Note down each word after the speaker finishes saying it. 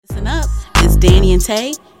Danny and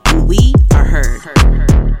Tay, and we are Heard.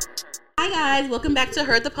 Hi guys, welcome back to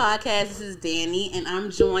Heard the Podcast. This is Danny, and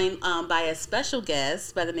I'm joined by a special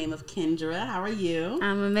guest by the name of Kendra. How are you?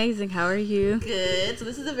 I'm amazing. How are you? Good. So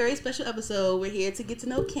this is a very special episode. We're here to get to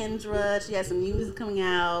know Kendra. She has some new music coming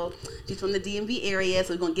out. She's from the DMV area,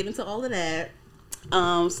 so we're going to get into all of that.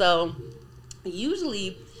 So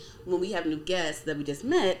usually when we have new guests that we just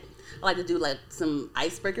met, I like to do like some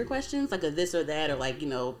icebreaker questions, like a this or that, or like, you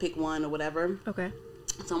know, pick one or whatever. Okay.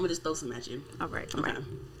 So I'm going to just throw some at you. All right. Okay.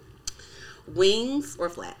 Wings or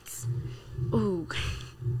flats? Ooh.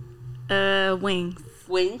 Wings.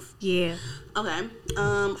 Wings? Yeah. Okay.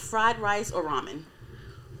 Fried rice or ramen?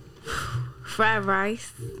 Fried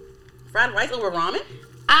rice. Fried rice over ramen?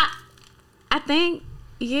 I think,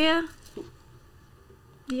 yeah.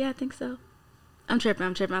 Yeah, I think so. I'm tripping. I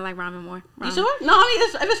like ramen more. Ramen. You sure? No, I mean,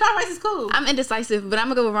 if it's fried rice, it's cool. I'm indecisive, but I'm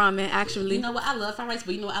gonna go with ramen, actually. You know what? I love fried rice,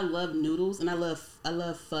 but you know what? I love noodles, and I love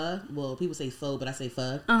pho. Well, people say pho, but I say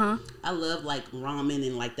pho. Uh-huh. I love, like, ramen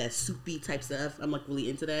and, like, that soupy type stuff. I'm, like, really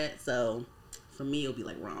into that. So, for me, it'll be,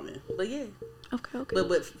 like, ramen. But, yeah. Okay.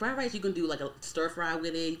 But fried rice, you can do, like, a stir fry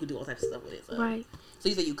with it. You can do all types of stuff with it. So. Right. So,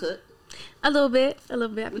 you say you cook? A little bit. I'm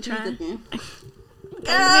What trying. You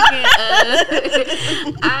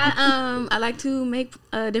I like to make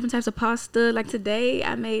different types of pasta. Like today,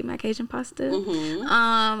 I made my Cajun pasta. Mm-hmm.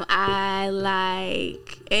 I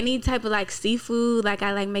like any type of like seafood. Like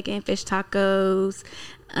I like making fish tacos.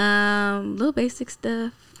 Little basic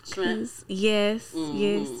stuff. Shrimp. Yes, Mm-hmm.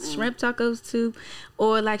 yes. Shrimp tacos too,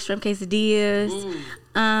 or like shrimp quesadillas.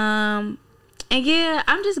 And yeah,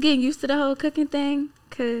 I'm just getting used to the whole cooking thing.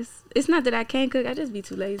 Cause it's not that I can't cook. I just be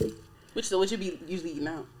too lazy. What you be usually eating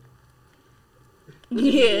now? What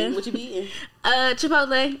you be eating?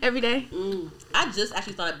 Chipotle every day. I just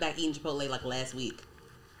actually started back eating Chipotle like last week.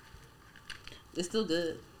 It's still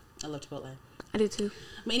good. I love Chipotle. I do too.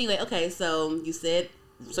 But anyway, okay, so you said,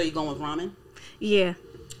 so you're going with ramen? Yeah.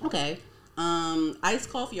 Okay. Iced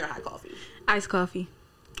coffee or hot coffee? Iced coffee.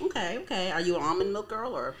 Okay. Are you an almond milk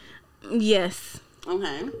girl or? Yes.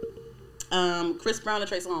 Okay. Chris Brown or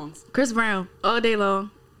Trey Songz? Chris Brown. All day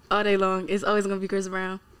long. It's always going to be Chris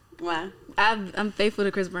Brown. Why? I'm faithful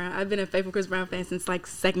to Chris Brown. I've been a faithful Chris Brown fan since like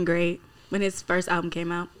second grade when his first album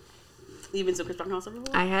came out. You been to Chris Brown concert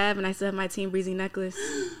before? I have, and I still have my Team Breezy necklace.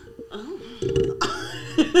 Oh.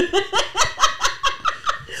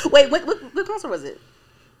 Wait, what concert was it?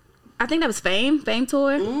 I think that was Fame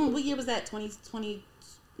tour. What year was that? 2020?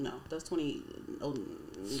 No, that was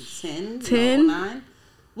 2010? 10? No, 09?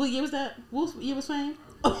 What year was that? What year was Fame?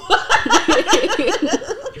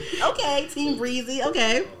 Okay, Team Breezy.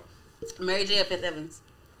 Okay. Mary J or Faith Evans?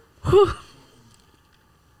 Whew.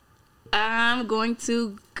 I'm going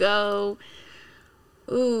to go.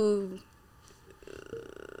 Ooh.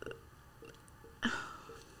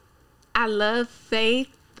 I love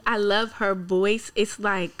Faith. I love her voice. It's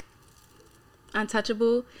like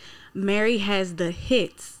untouchable. Mary has the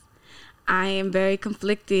hits. I am very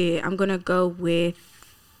conflicted. I'm going to go with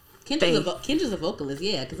Kendra's a vocalist,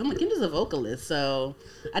 yeah, because Kendra's a vocalist, so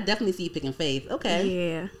I definitely see you picking Faith. Okay.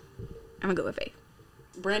 Yeah. I'm going to go with Faith.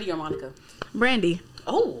 Brandy or Monica? Brandy.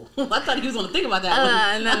 Oh, I thought he was going to think about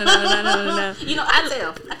that one. No. You know, I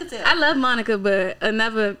can tell. I love Monica, but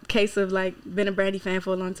another case of like being a Brandy fan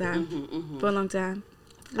for a long time. For a long time.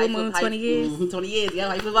 Full Moon, 20 years. 20 years, yeah.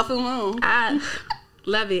 How you feel about Full Moon? I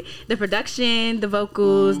love it. The production, the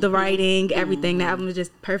vocals, the writing, everything. The album is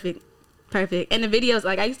just perfect. And the videos,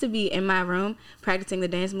 like I used to be in my room practicing the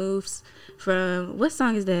dance moves from, what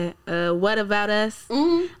song is that? What About Us?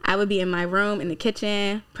 I would be in my room in the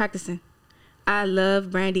kitchen practicing. I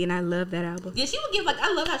love Brandy and I love that album. Yeah, she would give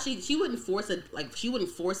I love how she wouldn't force an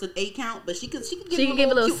 8 count, but she could give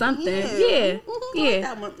a little something. Yeah. I like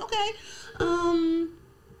that one. Okay.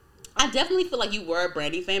 I definitely feel like you were a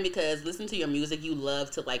Brandy fan because listening to your music, you love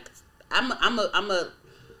to like. I'm a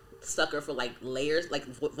sucker for like layers, like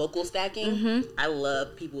vocal stacking. I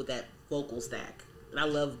love people that vocal stack. And I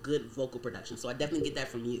love good vocal production, so I definitely get that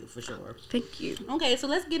from you for sure. Thank you. Okay, so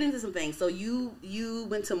let's get into some things. So you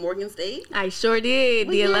went to Morgan State? I sure did.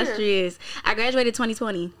 What the year? Illustrious. I graduated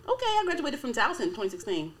 2020. Okay, I graduated from Towson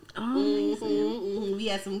 2016. Oh, amazing. We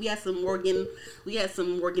had some Morgan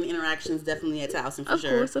interactions definitely at Towson for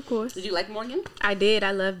sure. Of course. Did you like Morgan? I did.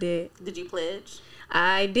 I loved it. Did you pledge?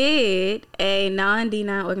 I did. A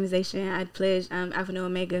non-D9 organization. I pledged Alpha Nu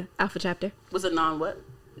Omega Alpha chapter. Was it non-what?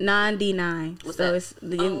 Non-D9. What's so that? it's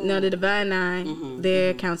the Divine Nine.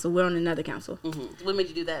 Their council. We're on another council. What made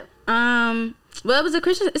you do that? Well,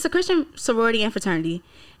 it's a Christian sorority and fraternity,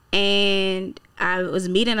 and I was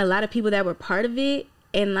meeting a lot of people that were part of it,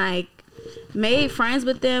 and like made friends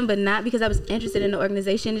with them, but not because I was interested in the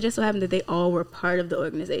organization. It just so happened that they all were part of the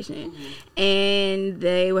organization. And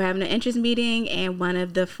they were having an interest meeting, and one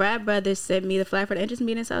of the frat brothers sent me the flyer for the interest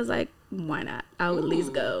meeting. So I was like, why not? I'll at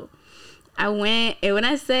least go. I went, and when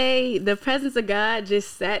I say the presence of God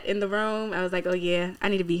just sat in the room, I was like, oh yeah, I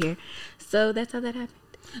need to be here. So that's how that happened.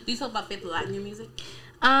 Do you talk about faith a lot in your music?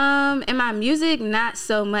 In my music, not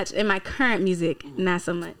so much. In my current music, not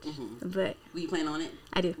so much. But will you plan on it?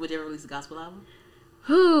 I do. Would you ever release a gospel album?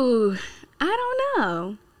 Who? I don't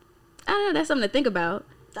know. That's something to think about.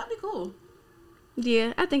 That'd be cool.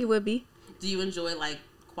 Yeah, I think it would be. Do you enjoy like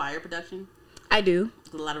choir production? I do.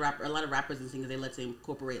 A lot of rappers and singers, they like to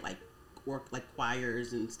incorporate like work like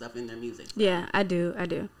choirs and stuff in their music. So. Yeah, I do.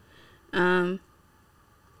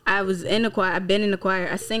 I was in the choir. I've been in the choir.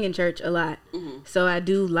 I sing in church a lot. So I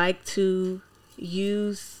do like to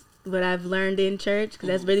use what I've learned in church, because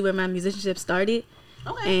that's really where my musicianship started.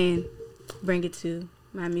 Okay. And bring it to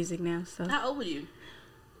my music now. So how old were you?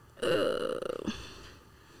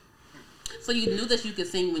 So you knew that you could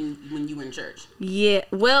sing when you were in church? Yeah.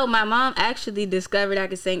 Well, my mom actually discovered I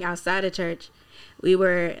could sing outside of church. We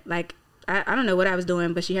were like, I don't know what I was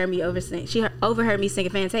doing, but she heard me overheard me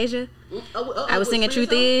singing Fantasia. I was singing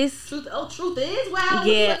Truth Is. Truth Is? Wow.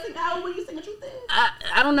 Yeah. How old were you singing Truth Is?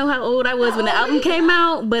 I don't know how old I was when the album came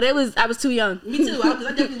out, but I was too young. Me too. I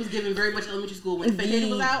definitely was given very much elementary school. When Fantasia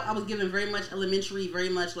was out, I was given very much elementary, very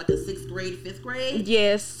much like a 6th grade, 5th grade.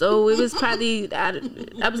 Yes, so it was probably, I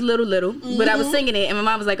was little, but I was singing it, and my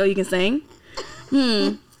mom was like, oh, you can sing?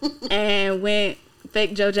 And went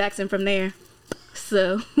fake Joe Jackson from there.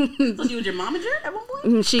 So she was your momager at one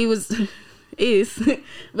point? She is.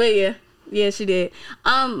 But yeah, she did.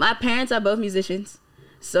 My parents are both musicians.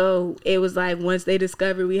 So it was like once they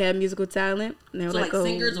discovered we had musical talent, they were like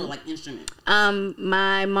singers or like instruments?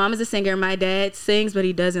 My mom is a singer. My dad sings, but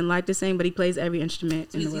he doesn't like to sing, but he plays every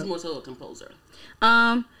instrument. So he's more so a composer.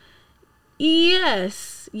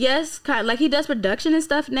 Yes, kind of, like he does production and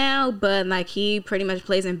stuff now, but like he pretty much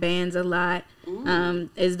plays in bands a lot.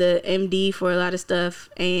 Is the MD for a lot of stuff,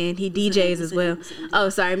 and he DJs as well. Oh,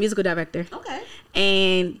 sorry, musical director. Okay.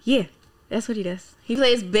 And yeah, that's what he does. He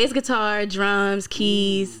plays bass guitar, drums,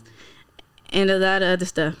 keys, and a lot of other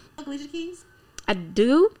stuff. Like Alicia Keys? I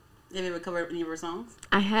do. Have you ever covered any of her songs?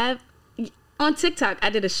 I have. On TikTok, I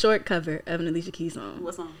did a short cover of an Alicia Keys song.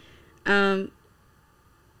 What song?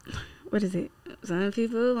 What is it? Some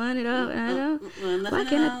people want it all, I know. Why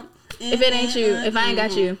can't if it ain't you, if I ain't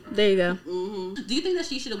got you, there you go. Do you think that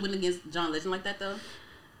she should have went against John Legend like that though?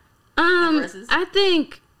 I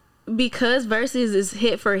think because Versus is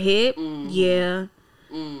hit for hit, yeah.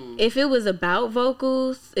 If it was about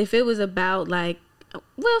vocals, if it was about like,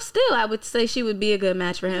 well, still I would say she would be a good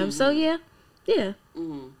match for him. So yeah. Yeah.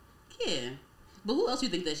 But who else do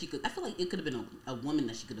you think that she could? I feel like it could have been a woman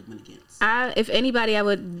that she could have went against. If anybody, I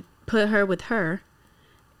would put her with her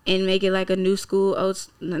and make it like a new school,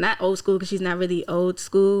 not old school because she's not really old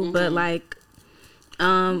school, but like,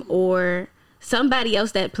 or somebody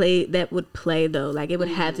else that would play though. Like it would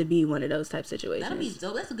have to be one of those type situations. That'd be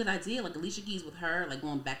dope. That's a good idea. Like Alicia Keys with her, like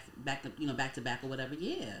going back to back or whatever.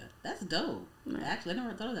 Yeah, that's dope. Right. Actually, I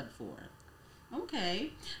never thought of that before.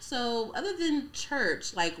 Okay, so other than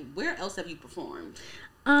church, like where else have you performed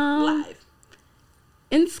live?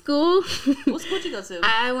 In school. What school did you go to?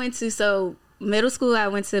 I went to middle school. I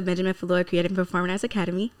went to Benjamin Floyd Creative and Performing Arts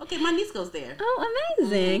Academy. Okay, my niece goes there. Oh,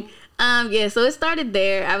 amazing. Yeah, so it started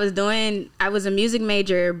there. I was a music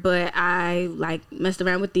major, but I like messed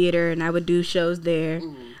around with theater and I would do shows there.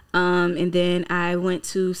 And then I went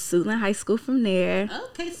to Suitland High School from there.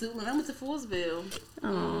 Okay, Suitland. I went to Foolsville.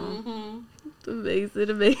 Oh,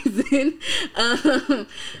 amazing.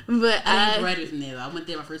 But I didn't graduate from there. I went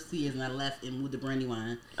there my first 2 years and I left and moved to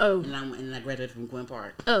Brandywine. Oh. And I graduated from Gwynn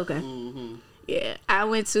Park. Oh, okay. Yeah, I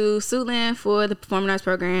went to Suitland for the performing arts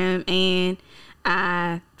program and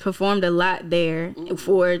I performed a lot there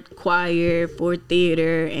for choir, for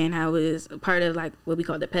theater, and I was a part of like what we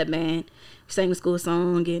call the pep band. We sang the school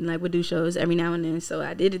song and like would do shows every now and then. So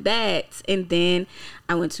I did that, and then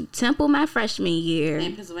I went to Temple my freshman year.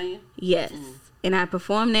 In Pennsylvania? Yes. And I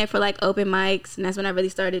performed there for like open mics, and that's when I really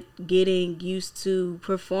started getting used to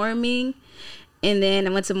performing. And then I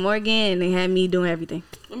went to Morgan, and they had me doing everything.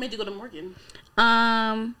 What made you go to Morgan?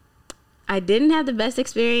 I didn't have the best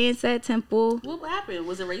experience at Temple. What happened?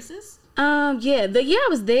 Was it racist? Yeah, the year I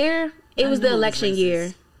was there, it was the election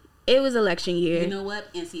year. It was election year. You know what?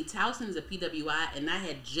 And see, Towson's a PWI, and I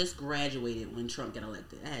had just graduated when Trump got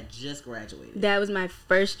elected. I had just graduated. That was my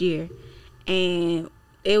first year, and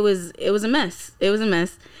it was a mess. It was a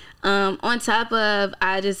mess. On top of,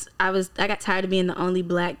 I got tired of being the only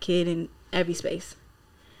black kid in every space.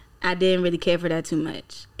 I didn't really care for that too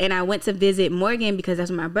much. And I went to visit Morgan because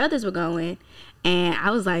that's where my brothers were going. And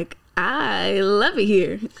I was like, I love it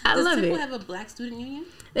here. I love it. Does Temple have a black student union?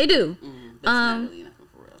 They do. That's not really nothing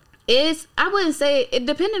for real. I wouldn't say it,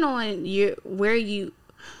 depending on your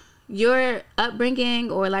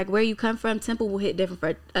upbringing or like where you come from. Temple will hit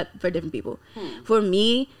different for different people. For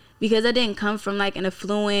me, because I didn't come from like an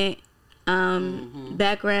affluent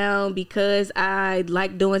background, because I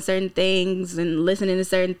like doing certain things and listening to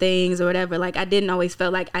certain things or whatever, like I didn't always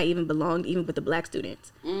feel like I even belonged even with the black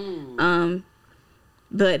students.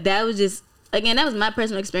 But that was just, again, that was my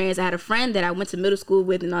personal experience. I had a friend that I went to middle school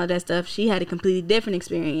with and all that stuff. She had a completely different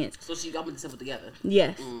experience. So she got with the Temple together?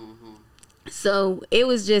 Yes. So it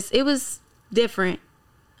was different.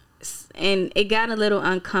 And it got a little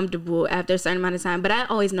uncomfortable after a certain amount of time. But I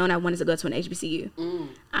always known I wanted to go to an HBCU.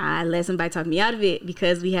 I let somebody talk me out of it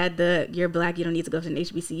because we had the "you're black, you don't need to go to an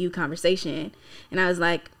HBCU" conversation. And I was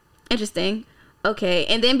like, interesting. Okay.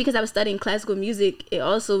 And then because I was studying classical music, it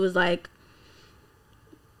also was like,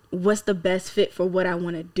 what's the best fit for what I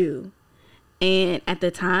want to do? And at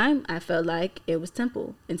the time, I felt like it was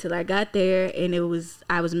Temple until I got there, and I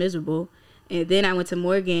was miserable. And then I went to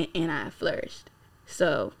Morgan and I flourished.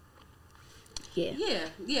 So yeah.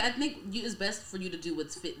 I think it's best for you to do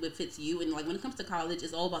what fits you. And like when it comes to college,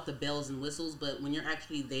 it's all about the bells and whistles. But when you're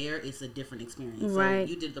actually there, it's a different experience. Right.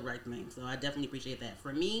 So you did the right thing. So I definitely appreciate that.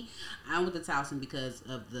 For me, I went to Towson because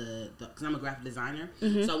of because I'm a graphic designer.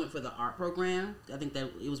 So I went for the art program. I think that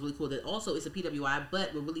it was really cool. That also it's a PWI,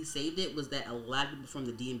 but what really saved it was that a lot of people from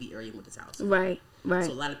the DMV area went to Towson. Right.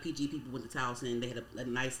 So a lot of PG people went to Towson. They had a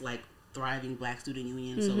nice like thriving black student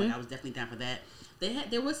union. So like I was definitely down for that.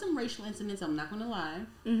 There were some racial incidents. I'm not going to lie.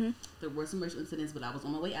 There were some racial incidents, but I was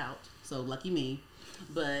on my way out. So lucky me.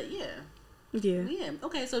 But yeah.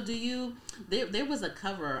 Okay. So do you? There was a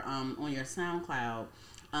cover on your SoundCloud.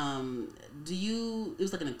 It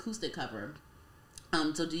was like an acoustic cover.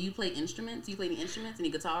 So do you play instruments? Do you play any instruments?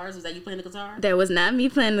 Any guitars? Was that you playing the guitar? That was not me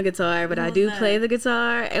playing the guitar, but I do play the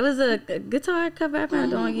guitar. It was a guitar cover I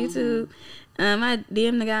found on YouTube. I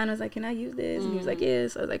DM'd the guy and I was like, "Can I use this?" And he was like,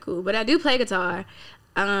 "Yes." I was like, "Cool." But I do play guitar.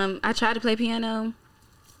 I tried to play piano,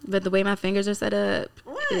 but the way my fingers are set up,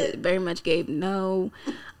 it very much gave no.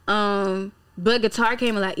 But guitar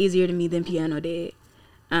came a lot easier to me than piano did.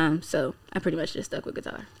 So I pretty much just stuck with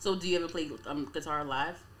guitar. So do you ever play guitar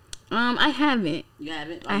live? I haven't. You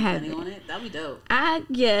haven't? I haven't. On it? That'd be dope.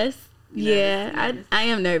 Yes. Yeah. I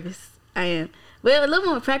am nervous. I am. Well, a little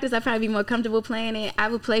more practice, I'd probably be more comfortable playing it. I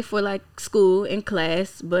would play for like school in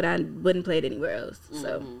class, but I wouldn't play it anywhere else.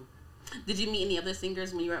 So, did you meet any other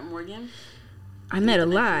singers when you were at Morgan? I met a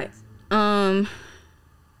lot.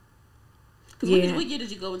 What year did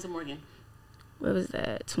you go into Morgan? What was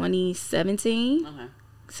that? 2017. Okay.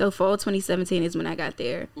 So fall 2017 is when I got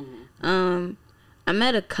there. I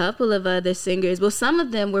met a couple of other singers. Well, some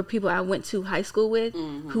of them were people I went to high school with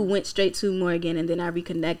who went straight to Morgan, and then I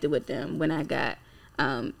reconnected with them when I got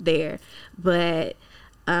there. But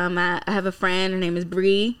I have a friend. Her name is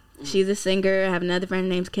Bree. She's a singer. I have another friend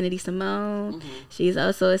named Kennedy Simone. She's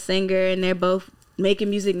also a singer, and they're both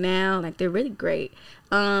making music now. Like, they're really great.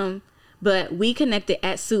 But we connected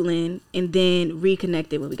at Suitland and then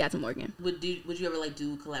reconnected when we got to Morgan. Would you ever like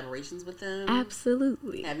do collaborations with them?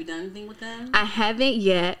 Absolutely. Have you done anything with them? I haven't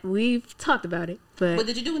yet. We've talked about it, but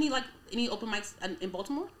did you do any open mics in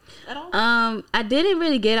Baltimore at all? I didn't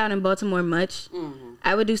really get out in Baltimore much.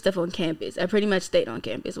 I would do stuff on campus. I pretty much stayed on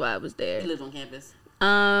campus while I was there. You lived on campus?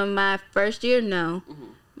 My first year, no.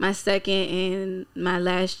 My second and my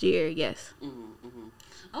last year, yes.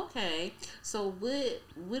 Okay, so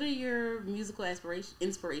what are your musical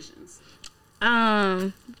inspirations?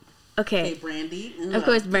 Okay, Brandy. Of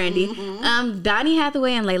course, Brandy. Donny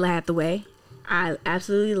Hathaway and Layla Hathaway. I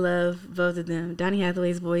absolutely love both of them. Donny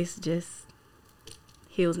Hathaway's voice just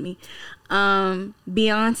heals me.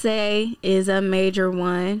 Beyonce is a major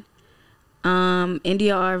one.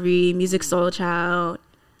 India Arie, Music Soul Child.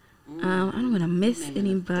 I don't want to miss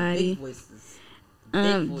anybody. Big voices.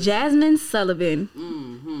 Jasmine Sullivan.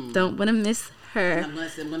 Don't want to miss her. I'm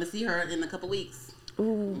gonna see her in a couple weeks.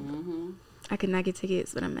 Ooh. I could not get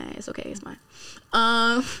tickets, but I'm mad. It's okay. It's fine.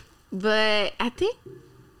 But I think,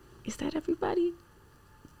 is that everybody?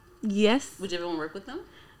 Yes. Would you ever want to work with them?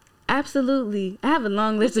 Absolutely. I have a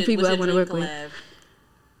long list of people I want to work with.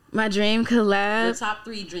 My dream collab. Your top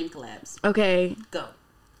 3 dream collabs. Okay. Go.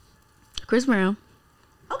 Chris Brown.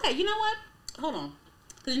 Okay, you know what? Hold on.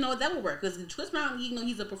 Because you know what, that would work. Because Chris Brown, you know,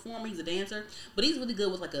 he's a performer, he's a dancer, but he's really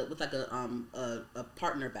good with a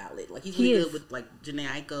partner ballad. Like he's really good with like Jhené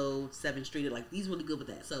Aiko, 7th Street. Like he's really good with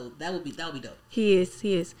that. So that would be dope. He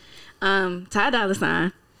is. Ty Dolla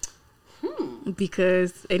 $ign.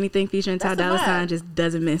 Because anything featuring Ty Dolla $ign just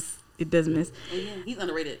doesn't miss. It doesn't miss. Yeah, he's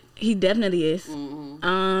underrated. He definitely is.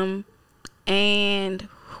 Mm-hmm. And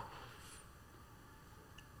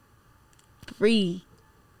 3.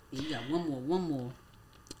 You got one more.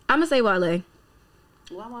 I'm gonna say Wale.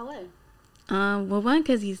 Why Wale? Well, 1,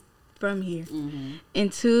 because he's from here,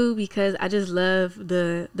 and 2, because I just love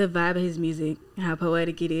the vibe of his music, how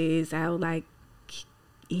poetic it is, how like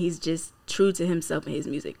he's just true to himself in his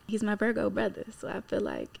music. He's my Virgo brother, so I feel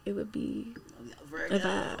like it would be a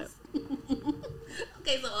vibe.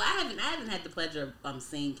 Okay, so I haven't had the pleasure of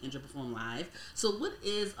seeing Kendra perform live. So what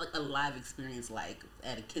is a live experience like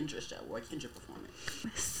at a Kendra show or a Kendra performance?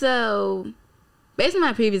 So based on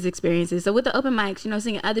my previous experiences, so with the open mics, you know,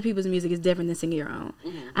 singing other people's music is different than singing your own.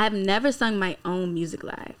 I have never sung my own music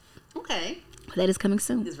live. Okay. That is coming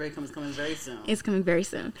soon. It's coming very soon. It's coming very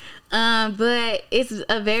soon. But it's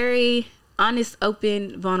a very honest,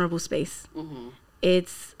 open, vulnerable space.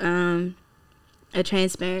 It's a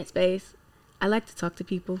transparent space. I like to talk to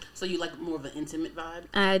people. So you like more of an intimate vibe?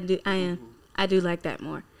 I do. I am. I do like that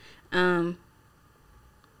more.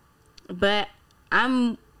 But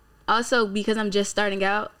I'm also, because I'm just starting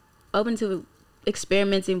out, open to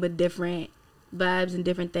experimenting with different vibes and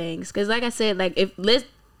different things. Because like I said, like if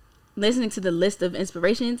listening to the list of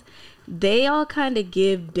inspirations, they all kind of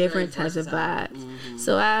give different types of vibes.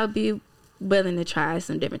 So I'll be willing to try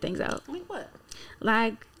some different things out. Like what?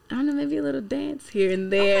 Like, I don't know, maybe a little dance here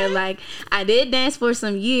and there. Okay. Like, I did dance for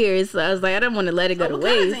some years, so I was like, I don't want to let it go to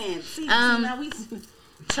waste. Kind of dance? See, now we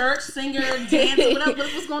church singer, dance,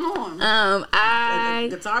 what's going on? I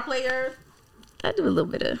guitar player. I do a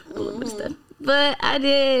little bit of stuff, but I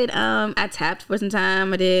did. I tapped for some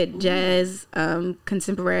time. I did jazz,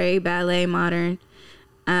 contemporary, ballet, modern.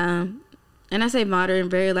 And I say modern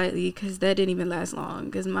very lightly because that didn't even last long.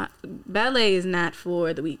 Because my ballet is not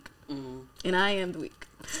for the weak, and I am the weak.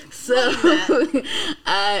 So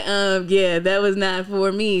that was not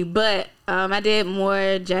for me. But I did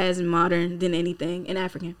more jazz and modern than anything, and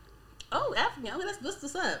African. Oh, African. Oh, that's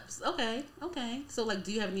what's up. Okay. So like,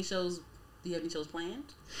 do you have any shows? Do you have any shows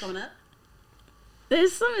planned coming up?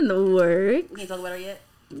 There's some in the works. You can't talk about it yet.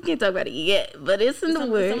 You can't talk about it yet, but it's in the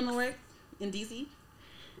works. Some in the works in DC.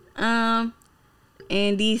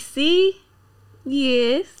 In DC,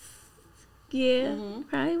 yes, yeah,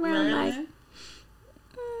 probably around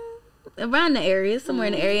around the area, somewhere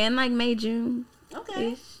in the area, in like May, June.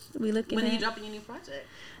 Okay. We looking. When are you dropping your new project?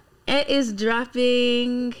 It is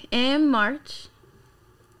dropping in March.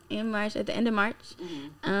 At the end of March.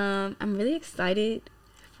 I'm really excited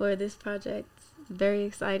for this project. Very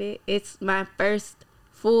excited. It's my first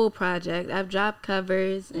full project. I've dropped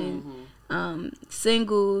covers and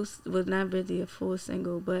singles. Was not really a full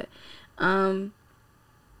single, but I'm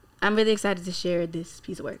really excited to share this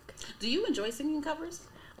piece of work. Do you enjoy singing covers?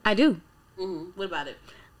 I do. What about it?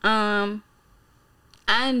 I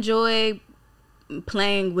enjoy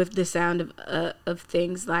playing with the sound of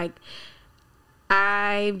things. Like,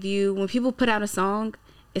 I view when people put out a song,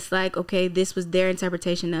 it's like, okay, this was their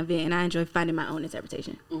interpretation of it, and I enjoy finding my own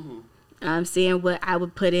interpretation. Seeing what I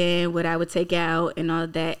would put in, what I would take out, and all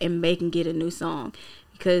of that, and making it a new song.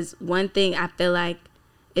 Because one thing I feel like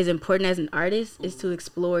is important as an artist is to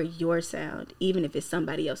explore your sound, even if it's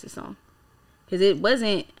somebody else's song. Because it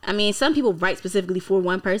wasn't, I mean, some people write specifically for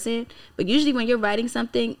one person, but usually when you're writing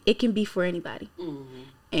something, it can be for anybody.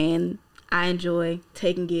 And I enjoy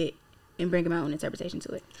taking it and bringing my own interpretation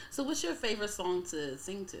to it. So what's your favorite song to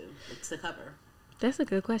sing to cover? That's a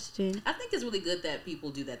good question. I think it's really good that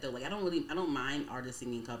people do that though. Like I don't mind artists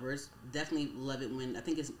singing covers. Definitely love it when, I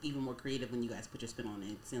think it's even more creative when you guys put your spin on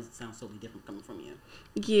it. It sounds totally different coming from you.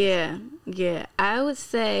 Yeah. I would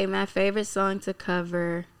say my favorite song to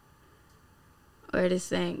cover or to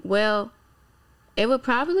sing, well, it would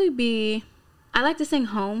probably be, I like to sing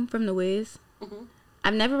Home from The Wiz.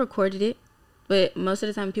 I've never recorded it, but most of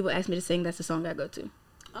the time people ask me to sing, that's the song I go to.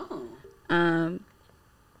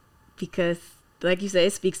 Because like you said,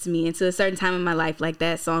 it speaks to me. And to a certain time in my life, like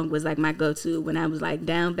that song was like my go-to. When I was like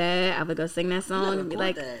down bad, I would go sing that song and be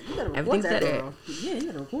like, everything's better. Yeah, you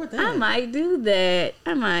gotta record that. I might do that.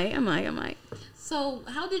 I might. So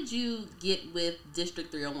how did you get with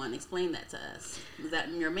District 301? Explain that to us. Was that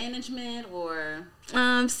in your management or?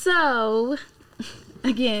 So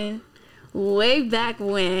again, way back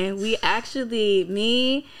when, we actually,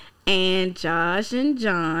 me and Josh and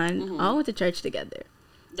John all went to church together.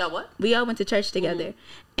 Y'all what? We all went to church together,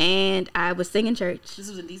 and I was singing church. This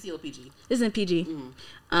was in DC or PG? This is in PG.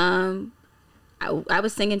 I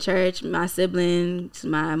was singing church. My siblings,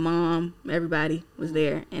 my mom, everybody was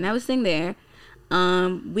there, and I was singing there.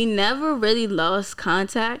 We never really lost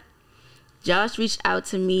contact. Josh reached out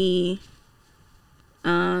to me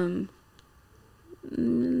at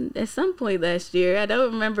some point last year. I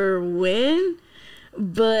don't remember when,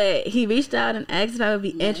 but he reached out and asked if I would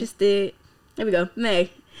be interested. There we go, May.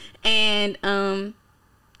 And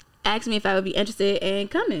asked me if I would be interested in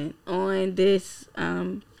coming on this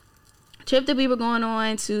trip that we were going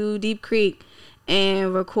on to Deep Creek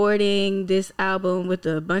and recording this album with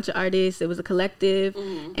a bunch of artists. It was a collective,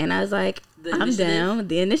 and I was like, I'm down.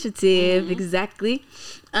 The initiative, exactly.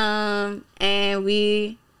 And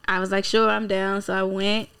I was like, sure, I'm down. So I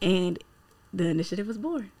went, and the initiative was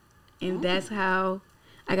born, and that's how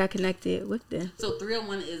I got connected with them. So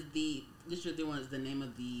 301 is the District 301 is the name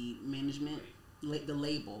of the management, the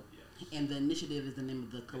label. And the initiative is the name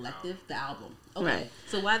of the collective, the album. Okay. Right.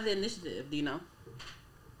 So why the initiative? Do you know?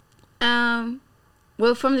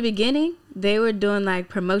 Well, from the beginning, they were doing like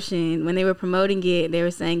promotion. When they were promoting it, they were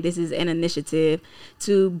saying this is an initiative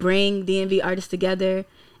to bring DMV artists together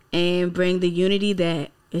and bring the unity that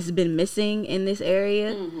has been missing in this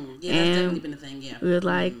area. Yeah, that's definitely been a thing. Yeah. We were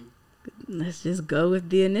like, let's just go with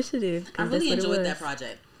the initiative. I really enjoyed that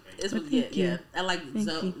project. It's really good. Yeah, I like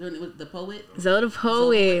Zoe, the poet. Zoe the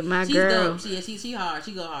poet, my she's girl. Dope. She hard.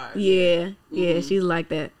 She go hard. Yeah, she's like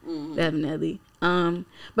that. Definitely.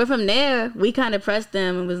 But from there, we kind of pressed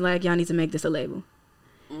them and was like, y'all need to make this a label.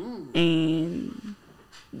 And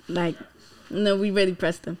like, no, we really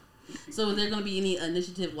pressed them. So is there going to be any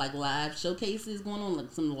initiative like live showcases going on,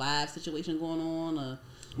 like some live situation going on, or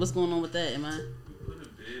what's going on with that? Am I? We put a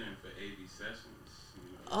bid in for AV Sessions.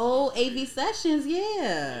 Oh, AV Sessions,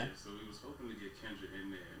 yeah. So we was hoping to get Kendra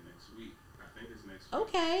in there next week. I think it's next week.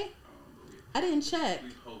 Okay. I didn't check.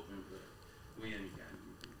 We hoping, but we ain't got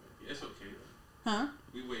anything. But it's okay though. Huh?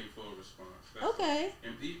 We waiting for a response. Okay.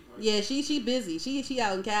 And yeah, she busy. She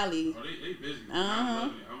out in Cali. Oh, they busy.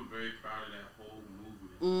 I'm very proud of that whole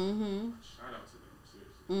movement. Shout out to them,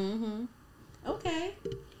 seriously. Okay.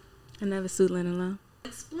 I never sued Lynn alone.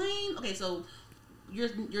 Explain. Okay, so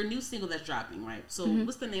your new single that's dropping, right? So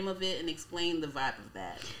what's the name of it, and explain the vibe of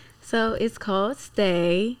that. So it's called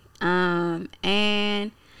Stay, and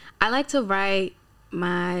I like to write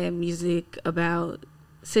my music about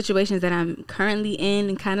situations that I'm currently in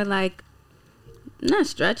and kind of like not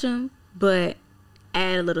stretch them, but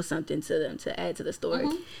add a little something to them to add to the story.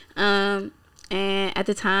 And at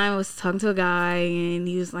the time I was talking to a guy and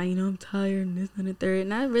he was like, I'm tired and this and the third,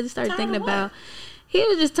 and I really started thinking about he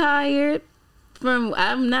was just tired from,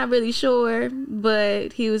 I'm not really sure,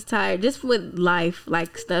 but he was tired just with life,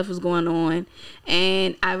 like stuff was going on,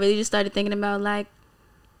 and I really just started thinking about like,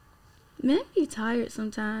 men be tired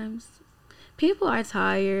sometimes. People are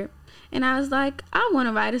tired. And I was like, I want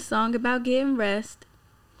to write a song about getting rest.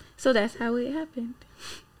 So that's how it happened.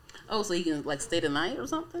 Oh, so you can like stay the night or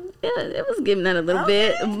something? Yeah, it was giving that a little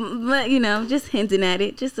bit. But, just hinting at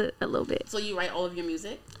it, just a little bit. So you write all of your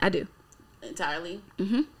music? I do. Entirely?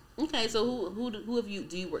 Okay, so who have you,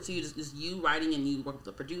 do you work, so you just you writing and you work with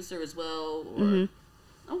the producer as well? Or?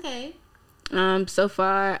 Okay. So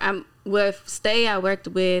far, I'm with Stay, I worked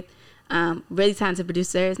with really talented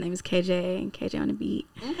producer. His name is KJ, and KJ on the beat.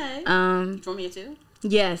 Okay. From here too?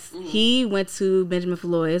 Yes. He went to Benjamin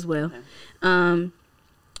Floyd as well. Okay.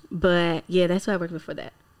 But yeah, that's who I worked with for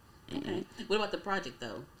that. Okay. What about the project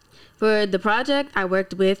though? For the project, I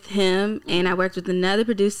worked with him, and I worked with another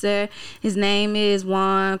producer. His name is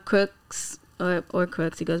Juan Crooks, or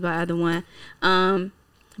Crooks. He goes by either one.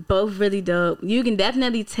 Both really dope. You can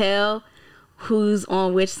definitely tell who's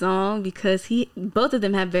on which song because both of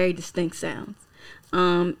them have very distinct sounds,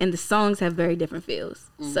 and the songs have very different feels.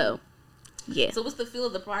 So yeah. So what's the feel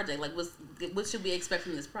of the project? Like what should we expect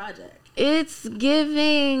from this project? It's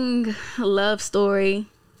giving a love story.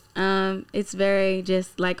 It's very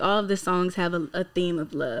just like all of the songs have a theme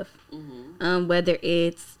of love. Whether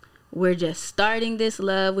it's we're just starting this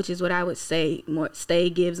love, which is what I would say more Stay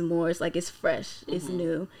gives more. It's like it's fresh, it's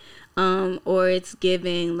new, or it's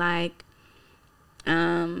giving like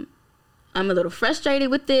I'm a little frustrated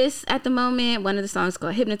with this at the moment. One of the songs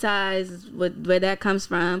called Hypnotize, where that comes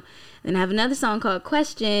from. Then I have another song called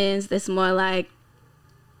Questions that's more like,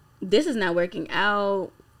 this is not working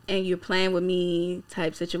out and you're playing with me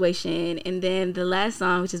type situation. And then the last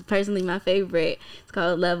song, which is personally my favorite, it's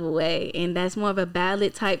called Love Away. And that's more of a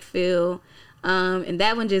ballad type feel. And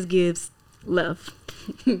that one just gives love,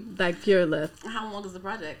 like pure love. How long is the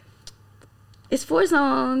project? It's 4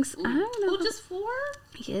 songs. I don't know. Oh, just 4?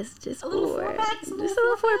 Yes, just A little 4. 4-pack? Just a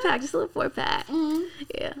little 4-pack. Just a little 4-pack. Mm-hmm.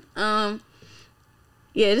 Yeah.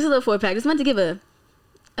 Yeah, just a little 4-pack. Just wanted to give a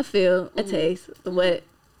feel, a taste of what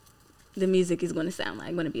the music is going to sound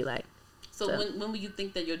like, going to be like. So when will you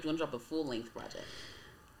think that you're going to drop a full-length project?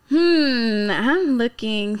 I'm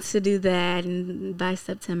looking to do that by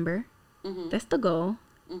September. Mm-hmm. That's the goal.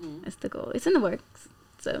 Mm-hmm. That's the goal. It's in the works.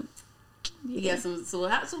 So, Yeah. So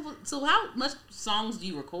how much songs do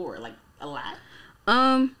you record? Like a lot?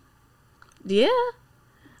 Yeah.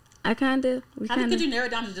 I kind of. How could you narrow it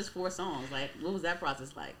down to just 4 songs? Like, what was that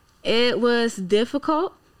process like? It was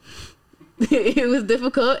difficult. It was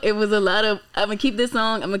difficult. It was a lot of, I'm gonna keep this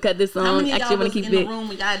song, I'm gonna cut this song. How many of y'all I'm was keep in it. the room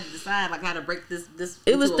when y'all had to decide like how to break this?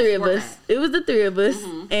 It was 3 of us. It was the 3 of us,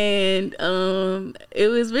 Mm-hmm. and it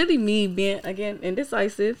was really me being again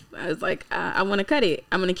indecisive. I was like, I want to cut it.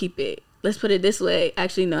 I'm gonna keep it. Let's put it this way.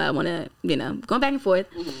 Actually, no, I want to, going back and forth.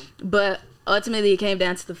 Mm-hmm. But ultimately, it came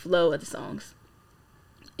down to the flow of the songs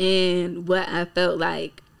and what I felt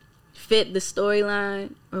like fit the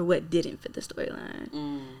storyline or what didn't fit the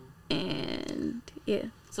storyline. And yeah.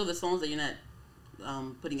 So the songs that you're not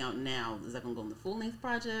putting out now, is that gonna go in the full length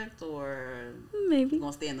project or Maybe.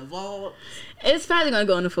 gonna stay in the vault? It's probably going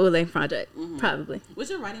to go in a full length project. Mm-hmm. Probably. What's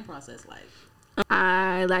your writing process like?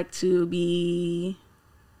 I like to be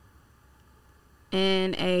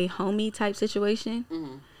in a homey type situation.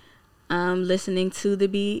 Mm-hmm. Listening to the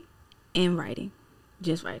beat and writing.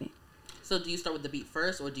 Just writing. So do you start with the beat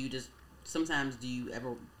first, or do you just sometimes do you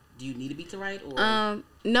need a beat to write? Or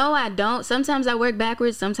No, I don't. Sometimes I work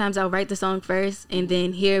backwards. Sometimes I'll write the song first and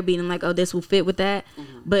then hear a beat and I'm like, oh, this will fit with that.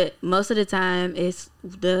 But most of the time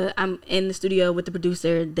I'm in the studio with the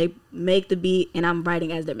producer. They make the beat and I'm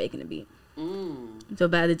writing as they're making the beat. So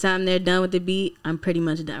by the time they're done with the beat, I'm pretty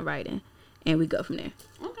much done writing, and we go from there.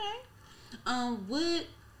 Okay.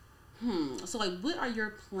 So like, what are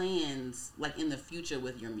your plans like in the future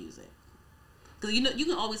with your music? Because you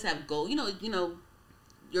can always have goals.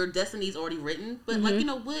 Your destiny's already written, but like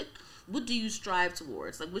what do you strive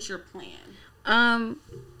towards? Like, what's your plan?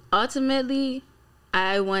 Ultimately,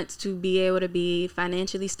 I want to be able to be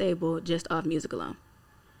financially stable just off music alone.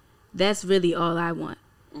 That's really all I want.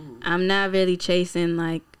 I'm not really chasing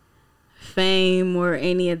like fame or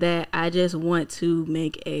any of that. I just want to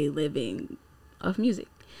make a living of music.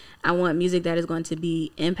 I want music that is going to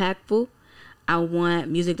be impactful. I want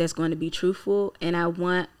music that's going to be truthful, and I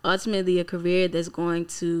want ultimately a career that's going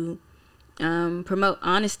to promote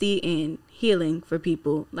honesty and healing for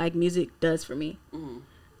people, like music does for me.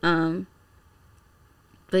 But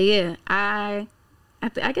yeah, I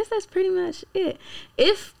guess that's pretty much it.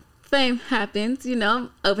 If fame happens,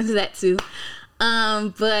 I'm open to that too.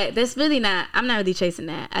 But that's really not. I'm not really chasing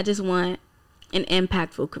that. I just want an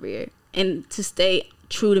impactful career and to stay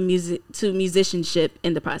true to musicianship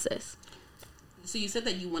in the process. So you said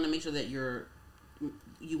that you want to make sure that you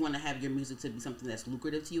want to have your music to be something that's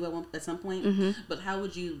lucrative to you at some point. But how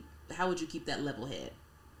would you keep that level head?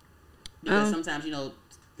 Because sometimes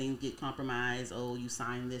things get compromised. Oh, you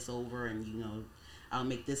sign this over, and I'll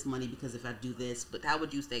make this money because if I do this. But how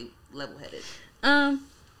would you stay level headed?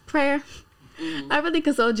 Prayer. I really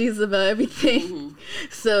consult Jesus about everything.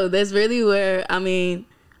 So that's really where I'm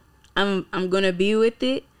gonna be with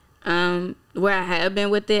it. Where I have been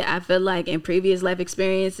with it, I feel like in previous life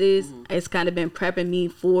experiences, it's kind of been prepping me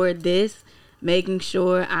for this, making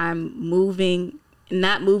sure I'm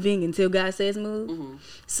not moving until God says move.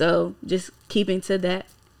 So just keeping to that,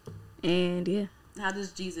 and yeah. How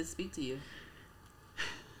does Jesus speak to you?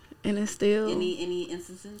 And it's still any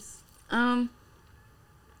instances?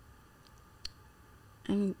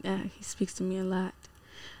 He speaks to me a lot.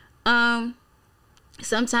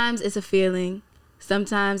 Sometimes it's a feeling.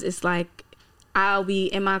 Sometimes it's like I'll be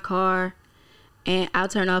in my car and I'll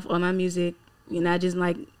turn off all my music, just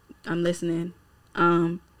like I'm listening.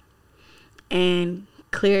 And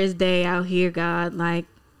clear as day, I'll hear God like,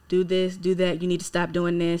 do this, do that. You need to stop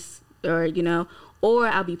doing this, or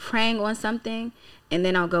I'll be praying on something and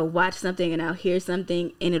then I'll go watch something and I'll hear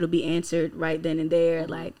something and it'll be answered right then and there,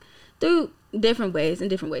 like through in different ways. Do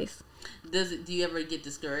you ever get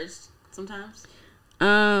discouraged sometimes?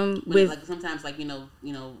 Sometimes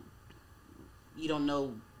you don't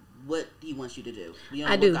know what he wants you to do. You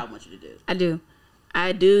I don't know do. what God wants you to do.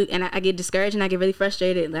 I do, and I get discouraged and I get really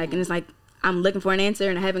frustrated. Like, and it's like I'm looking for an answer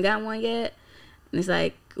and I haven't gotten one yet. And it's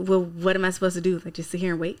like, well, what am I supposed to do? Like, just sit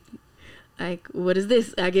here and wait? Like, what is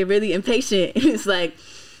this? I get really impatient. It's like,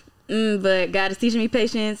 but God is teaching me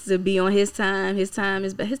patience to be on His time. His time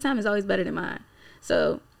is always better than mine.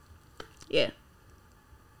 So, yeah.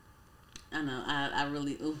 I know. I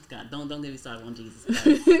really. Oh God! Don't get me started on Jesus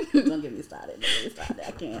Christ. Don't get me started.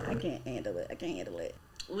 I can't handle it. I can't handle it.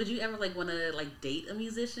 Would you ever like want to like date a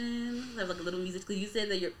musician? Have like a little music? Cause you said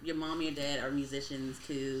that your mom and your dad are musicians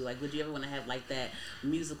too. Like, would you ever want to have like that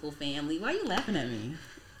musical family? Why are you laughing at me?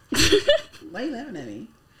 Why are you laughing at me?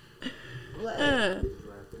 What?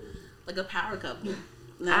 Like a power couple.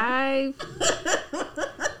 No?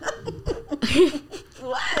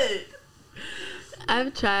 What?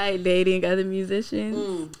 I've tried dating other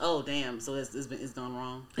musicians. Oh damn! So it's gone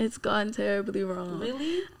wrong. It's gone terribly wrong.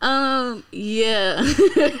 Really? Yeah.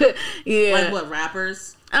 Yeah. Like what,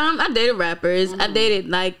 rappers? I dated rappers. I dated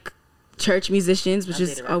like church musicians, which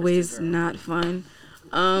is always too, not fun.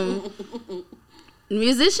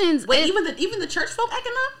 Musicians. Wait, even the church folk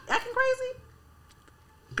acting crazy?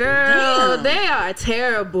 Girl, Damn. they are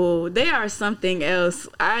terrible. They are something else.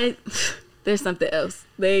 There's something else.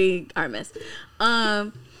 They are a mess.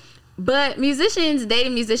 But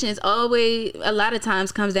dating musicians always, a lot of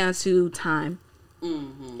times comes down to time.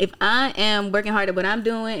 Mm-hmm. If I am working hard at what I'm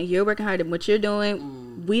doing and you're working hard at what you're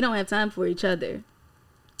doing, we don't have time for each other.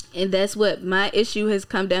 And that's what my issue has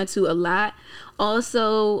come down to a lot.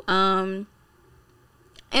 Also, and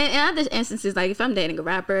in other instances, like if I'm dating a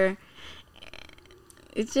rapper,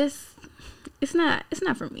 it's not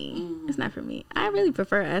for me. It's not for me. I really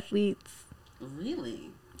prefer athletes. Really?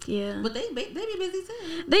 Yeah. But they be busy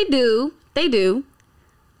too. They do.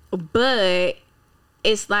 But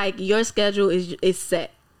it's like your schedule is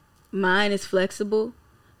set. Mine is flexible.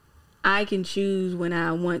 I can choose when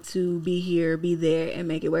I want to be here, be there, and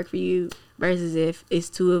make it work for you. Versus if it's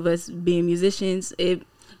two of us being musicians, it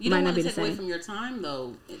might not be the same. You don't want to take away from your time,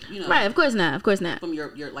 though. You know, right? Of course not. From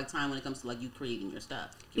your like time when it comes to like you creating your stuff,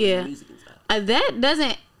 yeah, music and stuff. That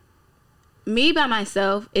doesn't. Me by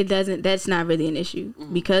myself, it doesn't. That's not really an issue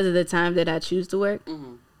because of the time that I choose to work.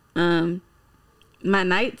 My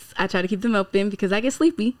nights, I try to keep them open because I get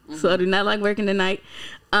sleepy, so I do not like working the night.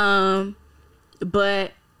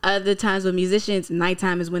 But other times with musicians,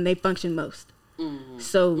 nighttime is when they function most.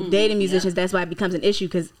 So dating musicians, that's why it becomes an issue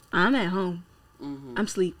because I'm at home. I'm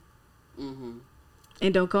asleep. And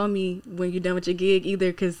don't call me when you're done with your gig either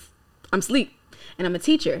because I'm asleep. And I'm a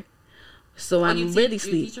teacher. So I'm really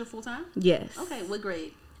asleep. You teacher full time? Yes. Okay, what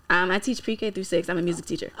grade? I teach pre-K through 6. I'm a music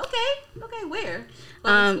teacher. Okay, where?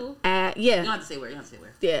 Public school? Yeah. You don't have to say where.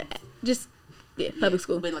 Yeah, public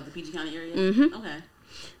school. But in like the PG County area? Okay.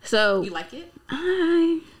 So. You like it?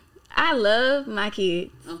 I love my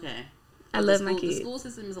kids. Okay. I love my kids. The school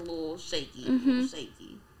system is a little shaky.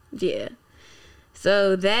 Yeah.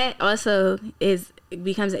 So that also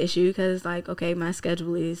becomes an issue because it's like, okay, my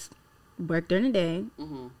schedule is work during the day,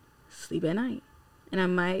 sleep at night. And I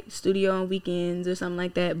might studio on weekends or something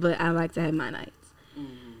like that, but I like to have my nights.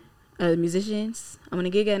 Musicians, I want to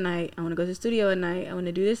gig at night. I want to go to the studio at night. I want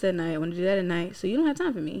to do this at night. I want to do that at night. So you don't have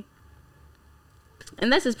time for me.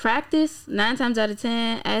 Unless it's practice, 9 times out of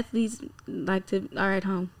 10, athletes are at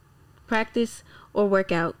home. Practice or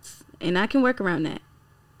workouts. And I can work around that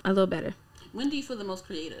a little better. When do you feel the most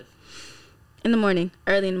creative? In the morning,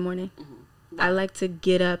 early in the morning. I like to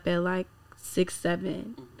get up at like 6,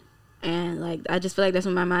 7. And like I just feel like that's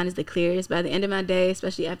when my mind is the clearest. By the end of my day,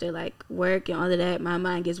 especially after like work and all of that, my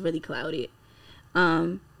mind gets really clouded.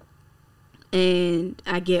 And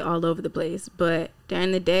I get all over the place. But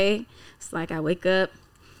during the day, it's like I wake up,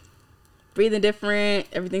 breathing different,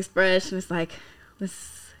 everything's fresh, and it's like,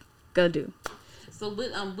 let's go do. So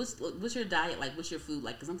what's your diet like? What's your food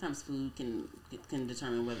like? Because sometimes food can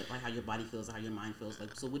determine whether like how your body feels or how your mind feels.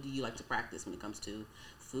 Like, so what do you like to practice when it comes to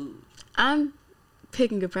food? I'm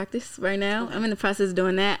picking a practice right now. Okay. I'm in the process of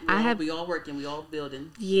doing that. We all working, we all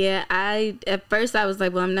building. Yeah, at first I was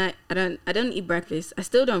like, well, I don't eat breakfast. I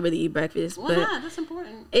still don't really eat breakfast. Why not? That's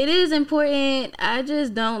important. It is important. I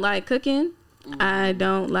just don't like cooking. I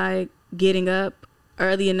don't like getting up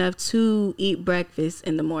early enough to eat breakfast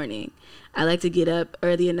in the morning. I like to get up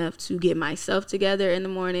early enough to get myself together in the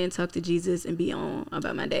morning, talk to Jesus, and be on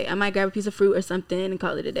about my day. I might grab a piece of fruit or something and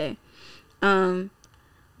call it a day.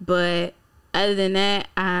 But other than that,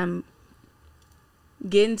 I'm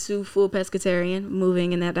getting to full pescatarian,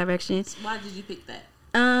 moving in that direction. Why did you pick that?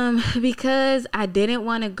 Because I didn't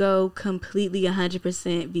want to go completely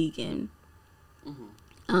 100% vegan.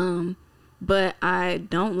 But I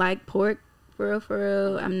don't like pork, for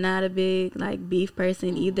real. I'm not a big like beef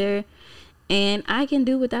person either. And I can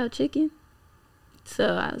do without chicken.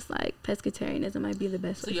 So I was like, pescatarianism might be the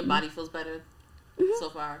best. So your body feels better so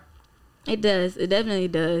far? It does. It definitely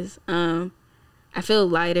does. I feel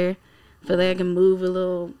lighter. I feel like I can move a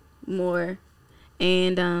little more.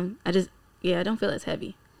 And I don't feel as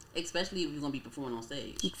heavy. Especially if you're gonna be performing on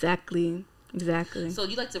stage. Exactly. So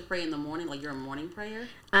you like to pray in the morning, like you're a morning prayer?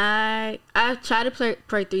 I try to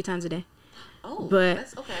pray 3 times a day. Oh, but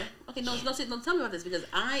that's okay. Okay, no, tell me about this because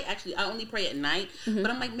I only pray at night,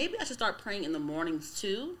 but I'm like maybe I should start praying in the mornings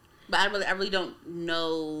too. But I really don't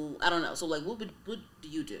know. I don't know. So like, what do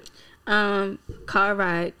you do? Car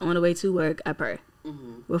ride on the way to work, I pray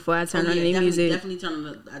before I turn on any music. I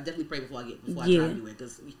definitely pray before I drive anywhere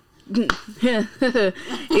because. Yeah.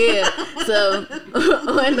 So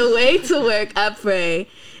on the way to work, I pray.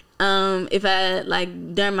 If I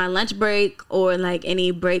like during my lunch break or like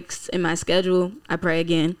any breaks in my schedule, I pray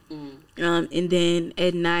again. And then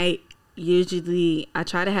at night, usually I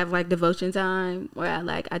try to have like devotion time where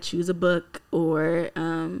I choose a book or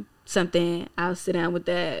something. I'll sit down with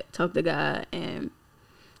that, talk to God, and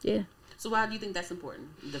yeah. So why do you think that's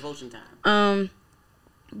important? Devotion time.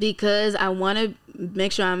 Because I want to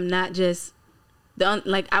make sure I'm not just I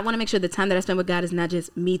want to make sure the time that I spend with God is not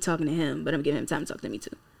just me talking to Him, but I'm giving Him time to talk to me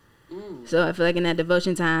too. So I feel like in that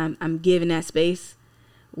devotion time, I'm giving that space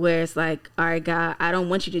where it's like, all right, God, I don't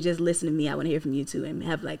want you to just listen to me. I want to hear from you too and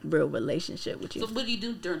have like real relationship with you. So what do you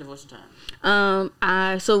do during devotion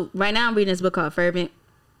time? So right now I'm reading this book called Fervent.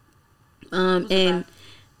 And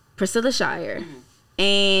Priscilla Shirer.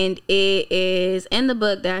 And it is in the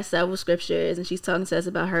book there are several scriptures and she's talking to us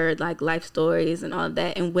about her like life stories and all of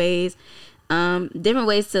that and ways, different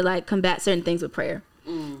ways to like combat certain things with prayer.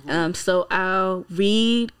 So I'll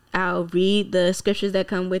read the scriptures that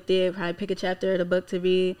come with it, probably pick a chapter of the book to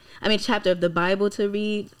read. Chapter of the Bible to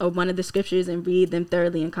read or one of the scriptures and read them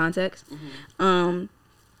thoroughly in context.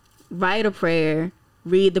 Write a prayer,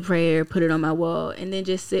 read the prayer, put it on my wall, and then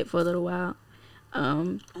just sit for a little while.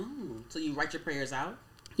 So you write your prayers out?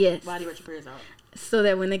 Yes. Why do you write your prayers out? So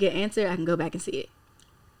that when they get answered, I can go back and see it.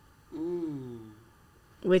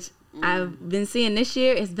 Which I've been seeing this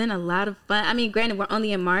year. It's been a lot of fun. Granted, we're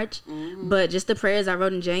only in March, but just the prayers I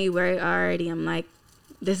wrote in January already, I'm like,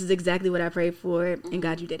 this is exactly what I prayed for, and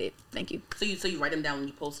God, you did it. Thank you. So you write them down when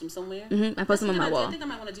you post them somewhere? I post them on my wall. I think I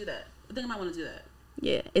might want to do that.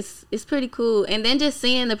 Yeah, it's pretty cool. And then just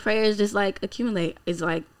seeing the prayers just like accumulate is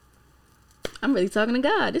like, I'm really talking to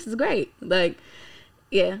God. This is great. Like,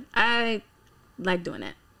 yeah, I like doing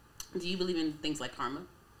that. Do you believe in things like karma?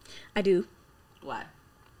 I do. Why?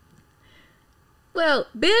 Well,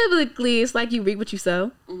 biblically, it's like you reap what you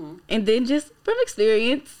sow. And then just from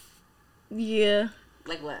experience, yeah.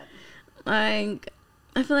 Like what? Like,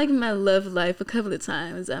 I feel like in my love life, a couple of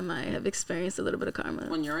times, I might have experienced a little bit of karma.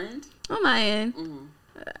 On your end? On my end.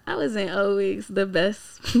 I wasn't always the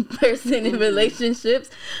best person in relationships,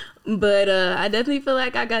 but I definitely feel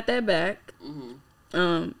like I got that back.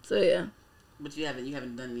 So yeah. But you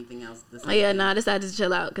haven't done anything else. I decided to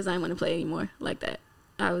chill out because I didn't want to play anymore like that.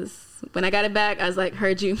 When I got it back, I was like,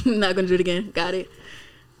 heard you, I'm not gonna do it again. Got it.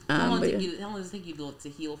 How long does it take you to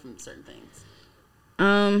heal from certain things?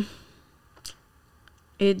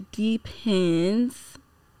 It depends.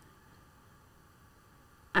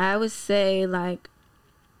 I would say like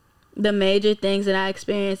the major things that I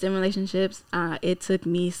experienced in relationships, it took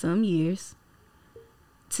me some years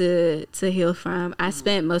to heal from. I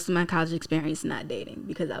spent most of my college experience not dating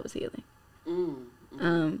because I was healing.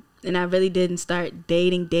 And I really didn't start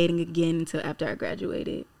dating again until after I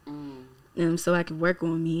graduated. So I could work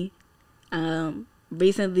on me.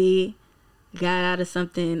 Recently got out of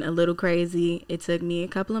something a little crazy. It took me a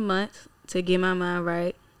couple of months to get my mind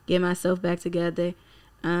right, get myself back together.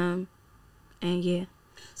 And yeah.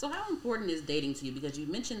 So how important is dating to you? Because you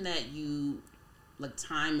mentioned that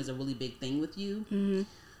time is a really big thing with you.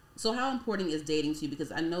 So how important is dating to you?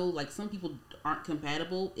 Because I know like some people aren't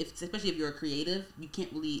compatible. Especially if you're a creative, you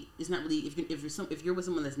can't really. It's not really if you're with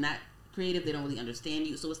someone that's not creative, they don't really understand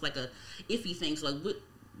you. So it's like a iffy thing. So like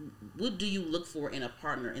what do you look for in a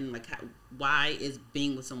partner, and like why is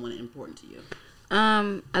being with someone important to you?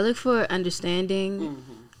 I look for understanding.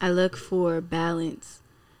 I look for balance.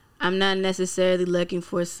 I'm not necessarily looking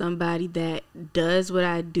for somebody that does what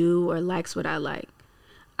I do or likes what I like.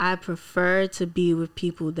 I prefer to be with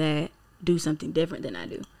people that do something different than I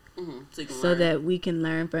do. So that we can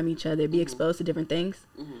learn from each other, be exposed to different things.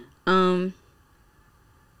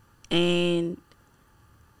 And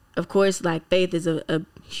of course, like faith is a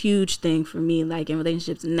huge thing for me, like in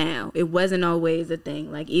relationships now. It wasn't always a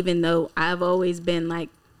thing. Like even though I've always been like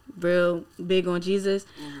real big on Jesus,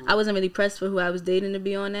 I wasn't really pressed for who I was dating to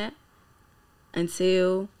be on that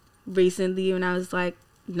until recently when I was like,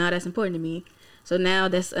 no, that's important to me. So now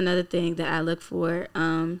that's another thing that I look for.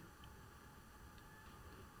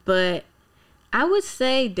 But I would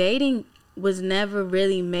say dating was never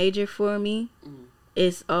really major for me.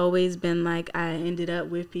 it's always been like I ended up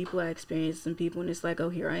with people, I experienced some people, and it's like, oh,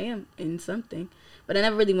 here I am in something. But I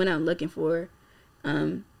never really went out looking for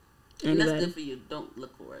and anybody. that's good for you. Don't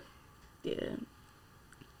look for it. Yeah.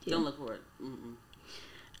 Don't look for it.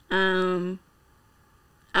 I'm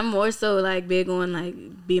more so like big on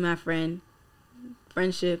like be my friend.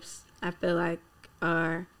 Friendships, I feel like,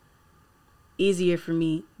 are easier for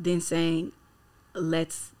me than saying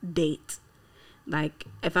let's date. Like,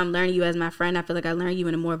 if I'm learning you as my friend, I feel like I learn you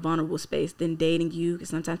in a more vulnerable space than dating you. Because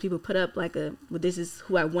sometimes people put up like well, this is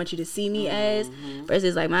who I want you to see me as,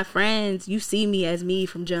 versus like my friends, you see me as me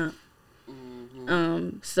from jump.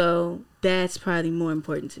 So that's probably more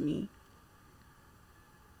important to me.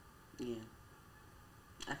 Yeah,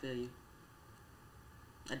 I feel you.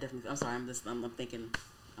 I definitely. I'm sorry. I'm thinking.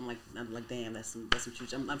 I'm like, damn. That's some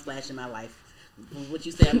truth. I'm flashing my life. What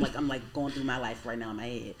you say, I'm like going through my life right now in my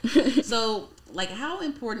head. So, like, how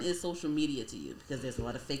important is social media to you? Because there's a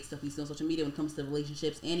lot of fake stuff we see on social media when it comes to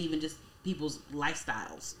relationships and even just people's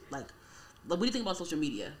lifestyles. Like, what do you think about social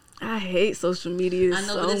media? I hate social media I know,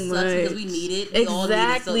 so but it sucks because we need it.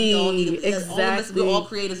 Exactly. We all need it. Exactly. We're all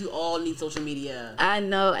creators. We all need social media. I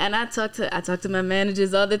know, and I talk to my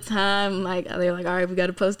managers all the time. Like, they're like, all right, we got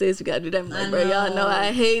to post this, we got to do that. I'm like, bro, y'all know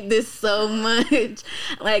I hate this so much.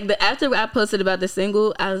 Like, after I posted about the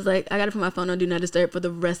single, I was like, I got to put my phone on Do Not Disturb for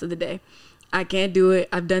the rest of the day. I can't do it.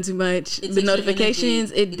 I've done too much. The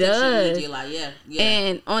notifications, it does. Yeah.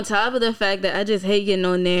 And on top of the fact that I just hate getting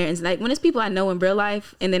on there, it's like when it's people I know in real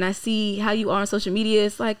life, and then I see how you are on social media,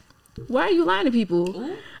 it's like, why are you lying to people?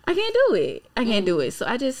 Ooh. I can't do it. I can't do it. So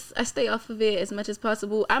I stay off of it as much as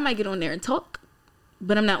possible. I might get on there and talk,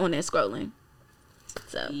 but I'm not on there scrolling.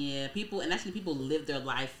 So yeah, people live their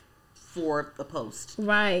life for a post,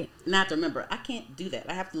 right? And I have to remember, I can't do that.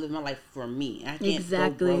 I have to live my life for me. I can't go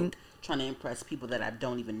broke trying to impress people that I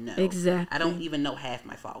don't even know. Exactly. I don't even know half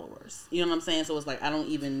my followers. You know what I'm saying? So it's like I don't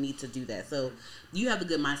even need to do that. So you have the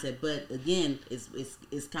good mindset, but again, it's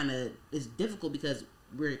difficult because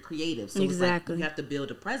we're creative. So it's like you have to build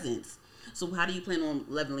a presence. So how do you plan on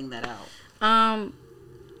leveling that out?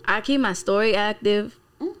 I keep my story active.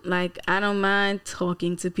 Like, I don't mind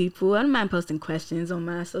talking to people. I don't mind posting questions on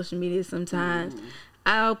my social media sometimes.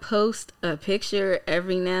 I'll post a picture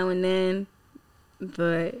every now and then,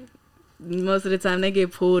 but most of the time they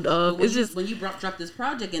get pulled off. It's just when you drop this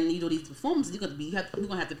project and you do these performances, you're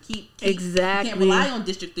gonna have to keep exactly. You can't rely on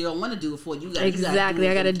District 301 to do it for you. Exactly,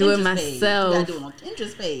 I gotta do it myself. You gotta do it on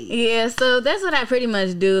Kendra's page. Yeah, so that's what I pretty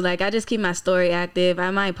much do. Like, I just keep my story active.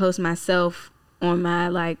 I might post myself on my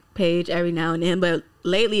like page every now and then, but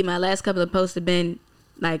lately my last couple of posts have been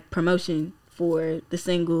like promotion for the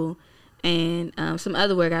single and some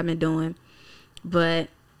other work I've been doing. But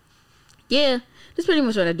yeah, that's pretty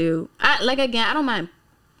much what I do. I don't mind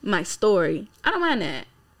my story. I don't mind that.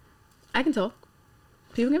 I can talk.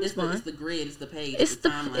 People can respond. It's the grid. It's the page. It's the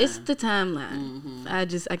timeline. It's the timeline.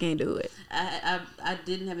 I can't do it. I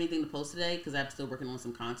didn't have anything to post today because I'm still working on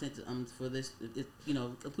some content for this.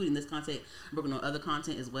 Including this content. I'm working on other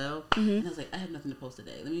content as well. And I was like, I have nothing to post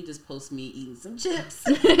today. Let me just post me eating some chips.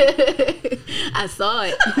 I saw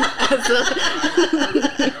it.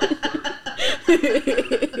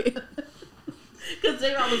 Because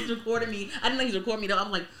J-Rob was recording me. I didn't know he was recording me though.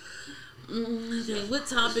 I'm like, what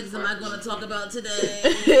topics am I going to talk about today?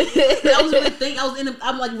 I was really thinking.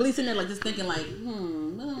 I'm like really sitting there like just thinking like,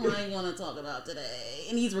 what am I going to talk about today?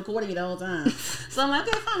 And he's recording me the whole time. So I'm like,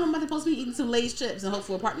 okay, fine. I'm about to post me eating some Lay's chips and hope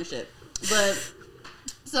for a partnership. But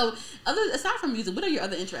so aside from music, what are your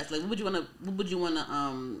other interests? Like, what would you want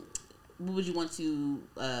to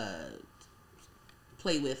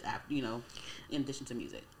play with after, in addition to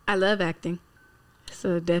music? I love acting,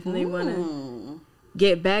 so definitely want to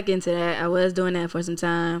get back into that. I was doing that for some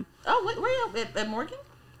time. Oh, where are you at Morgan?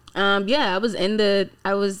 Yeah, I was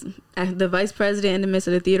the vice president in the midst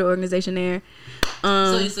of the theater organization there.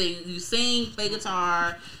 So you sing, play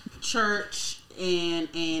guitar, church, and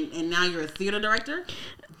now you're a theater director?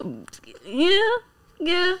 Yeah.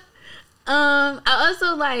 I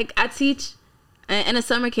also I teach in a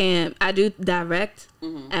summer camp. I do direct.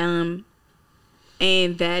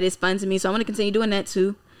 And that is fun to me. So I want to continue doing that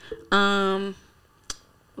too.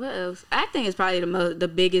 What else? Acting is probably the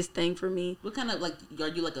biggest thing for me. What kind of do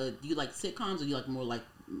you like sitcoms or do you like more like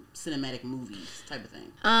cinematic movies type of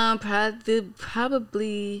thing?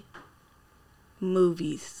 Probably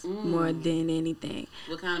movies more than anything.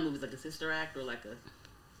 What kind of movies? Like a sister act or like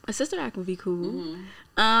a sister act would be cool.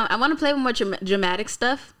 I want to play with more dramatic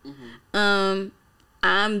stuff.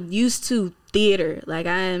 I'm used to theater. Like,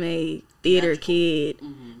 I am a theater kid.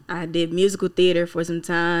 I did musical theater for some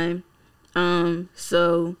time.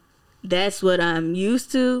 So that's what I'm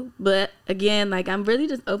used to. But again, like, I'm really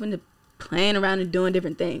just open to playing around and doing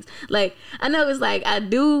different things. Like, I know it's like I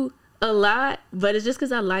do a lot, but it's just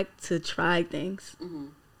because I like to try things. Mm-hmm.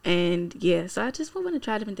 And yeah, so I just want to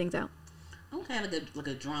try different things out. Okay, like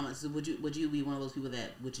a drama. So would you be one of those people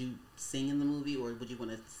that would you sing in the movie, or would you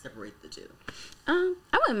want to separate the two? I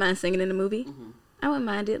wouldn't mind singing in the movie. Mm-hmm. I wouldn't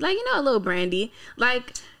mind it. Like, a little Brandy.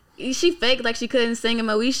 Like, she faked like she couldn't sing in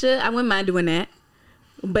Moesha. I wouldn't mind doing that.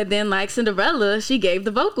 But then, like, Cinderella, she gave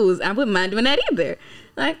the vocals. I wouldn't mind doing that either.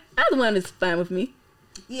 Like, either one is fine with me.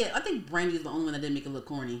 Yeah, I think Brandy is the only one that didn't make it look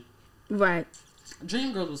corny. Right.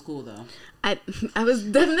 Dreamgirls was cool though. I was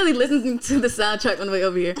definitely listening to the soundtrack on the way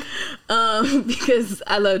over here, because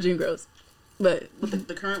I love Dreamgirls. But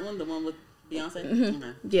the current one, the one with Beyonce.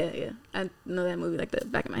 Mm-hmm. Okay. yeah, I know that movie like the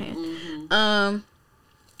back of my hand. Mm-hmm.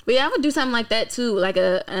 But yeah, I would do something like that too, like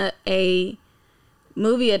a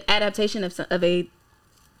movie adaptation of a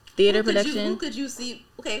theater production. Who could you see?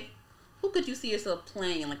 Okay, who could you see yourself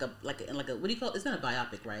playing in like a what do you call it? It's not a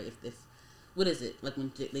biopic, right? If what is it, like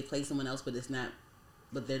when they play someone else, but it's not,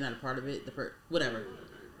 but they're not a part of it. Whatever.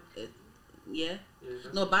 Yeah.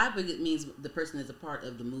 No, biopic it means the person is a part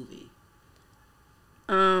of the movie.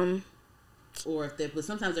 Or if but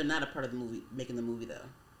sometimes they're not a part of the movie, making the movie though.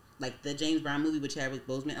 Like the James Brown movie with Chadwick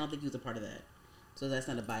Boseman, I don't think he was a part of that. So that's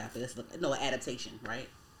not a biopic. That's an adaptation, right?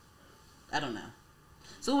 I don't know.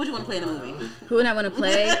 So who would you want to play in the movie? Who would I want to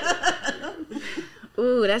play?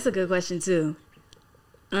 Ooh, that's a good question too.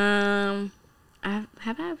 Have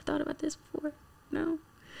I ever thought about this before? No.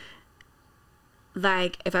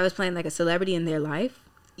 Like, if I was playing like a celebrity in their life,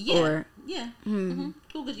 yeah. Mm-hmm.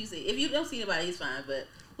 Who could you see? If you don't see anybody, it's fine. But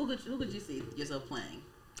who could you see yourself playing?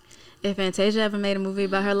 If Fantasia ever made a movie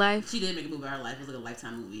about her life, she did make a movie about her life. It was like a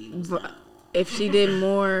Lifetime movie. If she did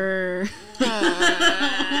more,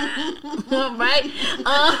 right?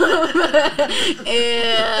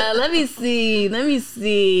 Yeah. Let me see.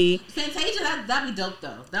 Fantasia, that'd be dope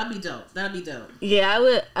though. That'd be dope.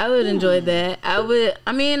 Yeah, I would enjoy that. I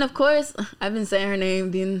mean, of course, I've been saying her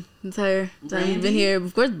name the entire time we've been here.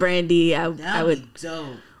 Of course, Brandy. I would be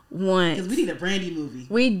dope. Because we need a Brandy movie.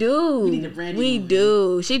 We do. We need a Brandy movie. We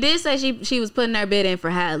do. She did say she was putting her bid in for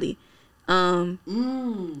Halle.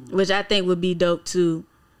 Which I think would be dope too.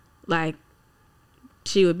 Like,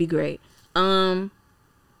 she would be great. But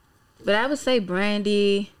I would say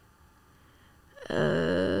Brandy.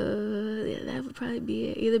 That would probably be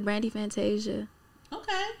it. Either Brandy, Fantasia.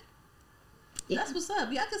 Okay. Yeah. That's what's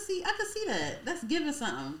up. Yeah, I could see that. That's giving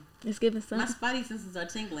something. It's giving something. My spidey senses are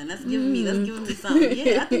tingling. That's giving me something.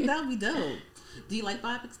 Yeah, I think that would be dope. Do you like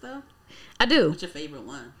biopics though? I do. What's your favorite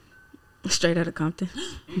one? Straight Outta Compton.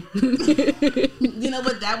 You know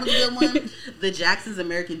what? That was a good one. The Jacksons'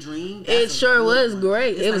 American Dream. It sure was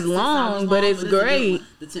great. It was long, but it's great.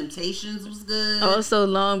 The Temptations was good. Also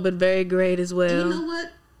long, but very great as well. You know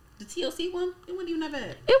what? The TLC one, it wasn't even that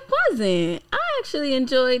bad. It wasn't. I actually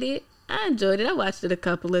enjoyed it. I watched it a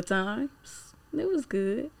couple of times. It was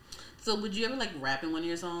good. So would you ever like rap in one of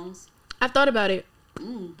your songs? I've thought about it.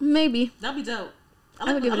 Maybe. That'd be dope.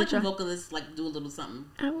 I would give it a try. Vocalists like do a little something.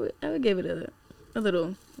 I would give it a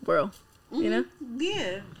little whirl. You know?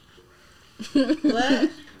 Yeah. What?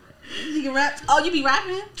 You can rap? Oh, you be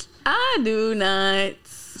rapping? I do not.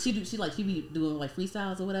 She be doing like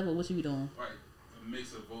freestyles or whatever. What she be doing? Like a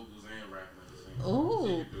mix of vocals and rapping at the same time.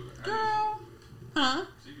 Oh, girl. Huh?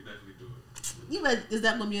 She could definitely do it. Is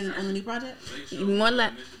that gonna be on the new project? More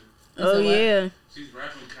like. Oh yeah. She's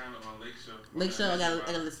rapping kind of on Lake Show. Lake Show. I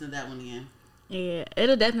gotta listen to that one again. Yeah,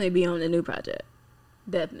 it'll definitely be on the new project.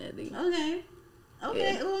 Definitely. Okay.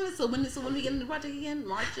 Yeah. So when we get a new project again?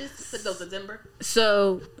 September.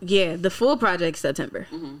 So yeah, the full project September.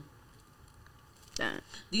 Mm-hmm.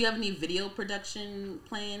 Do you have any video production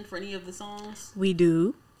planned for any of the songs? We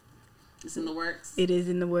do. It's in the works. It is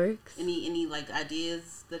in the works. Any like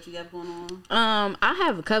ideas that you have going on? I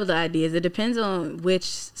have a couple of ideas. It depends on which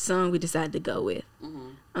song we decide to go with.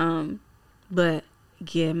 Mm-hmm. But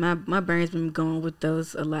yeah, my brain's been going with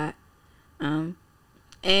those a lot. And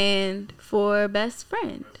for Best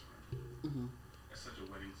Friend. Mm-hmm. That's such a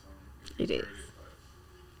wedding song. It is.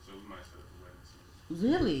 So we might set up a wedding song.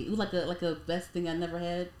 Really? It was like a best thing I never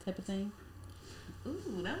had type of thing?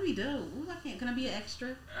 Ooh, that would be dope. Ooh, can I be an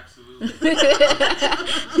extra? Absolutely.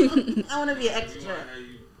 I want to be an extra. How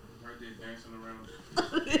you right there dancing around?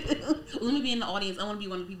 Let me be in the audience. I want to be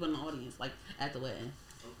one of the people in the audience, like at the wedding.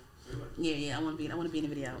 Okay. Yeah. I want to be in the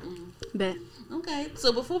video. Bet. Okay.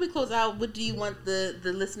 So before we close out, what do you want the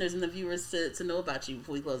listeners and the viewers to know about you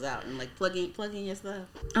before we close out, and like plug in your stuff?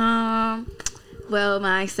 Well,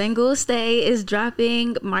 my single "Stay" is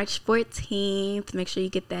dropping March 14th. Make sure you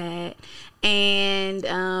get that. And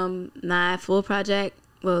my full project,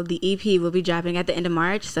 well, the EP will be dropping at the end of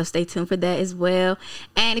March, so stay tuned for that as well.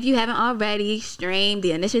 And if you haven't already, stream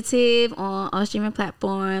The Initiative on all streaming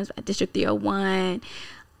platforms at District 301.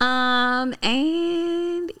 And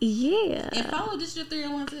yeah. And follow District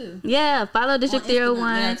 301 too. Yeah, follow District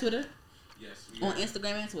 301. Yeah, on Twitter? Yes. On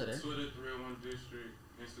Instagram and Twitter. Twitter 301 District,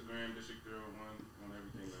 Instagram District 301, on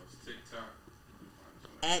everything else. TikTok.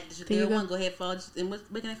 At District 301, go ahead, follow. And where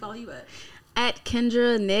can they follow you at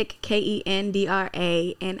Kendra Nick, KendraNicc.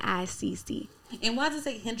 And why does it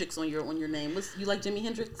say Hendrix on your name? You like Jimi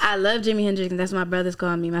Hendrix? I love Jimi Hendrix, and that's what my brothers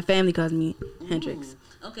call me. My family calls me Hendrix.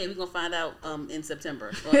 Okay, we're gonna find out in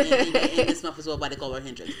September or in this month as well why they call her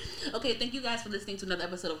Hendrix. Okay, thank you guys for listening to another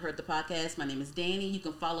episode of Hurt the Podcast. My name is Danny. You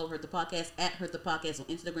can follow Hurt the Podcast at Hurt the Podcast on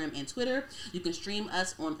Instagram and Twitter. You can stream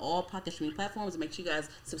us on all podcast streaming platforms. Make sure you guys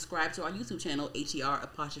subscribe to our YouTube channel,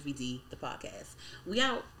 HER_D the podcast. We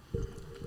out.